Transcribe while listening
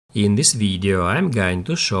In this video, I'm going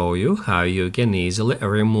to show you how you can easily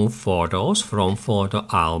remove photos from photo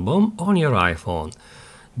album on your iPhone.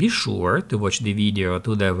 Be sure to watch the video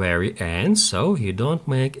to the very end so you don't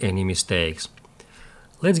make any mistakes.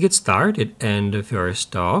 Let's get started, and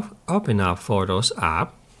first off, open up Photos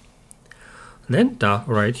app. Then tap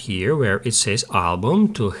right here where it says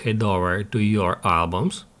Album to head over to your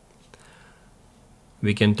albums.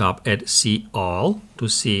 We can tap at See All to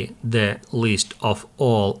see the list of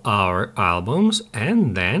all our albums,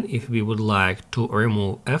 and then if we would like to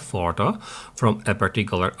remove a photo from a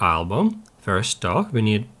particular album, first off we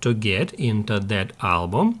need to get into that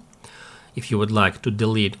album. If you would like to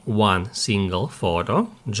delete one single photo,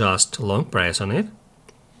 just long press on it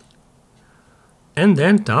and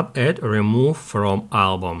then tap at Remove from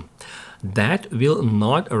Album. That will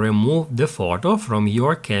not remove the photo from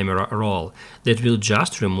your camera roll. That will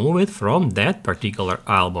just remove it from that particular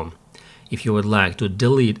album. If you would like to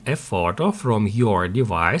delete a photo from your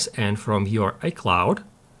device and from your iCloud,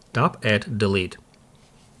 tap at Delete.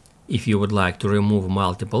 If you would like to remove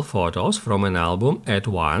multiple photos from an album at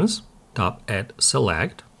once, tap at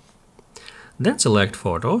Select. Then select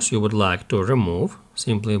photos you would like to remove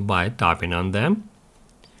simply by tapping on them.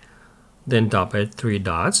 Then tap at three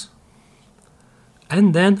dots.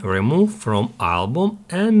 And then remove from album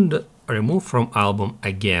and remove from album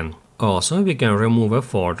again. Also, we can remove a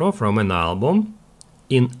photo from an album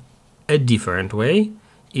in a different way.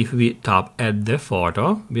 If we tap at the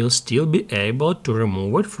photo, we'll still be able to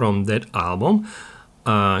remove it from that album.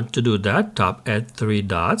 To do that, tap at three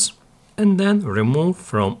dots and then remove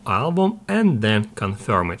from album and then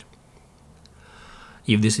confirm it.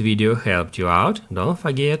 If this video helped you out, don't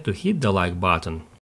forget to hit the like button.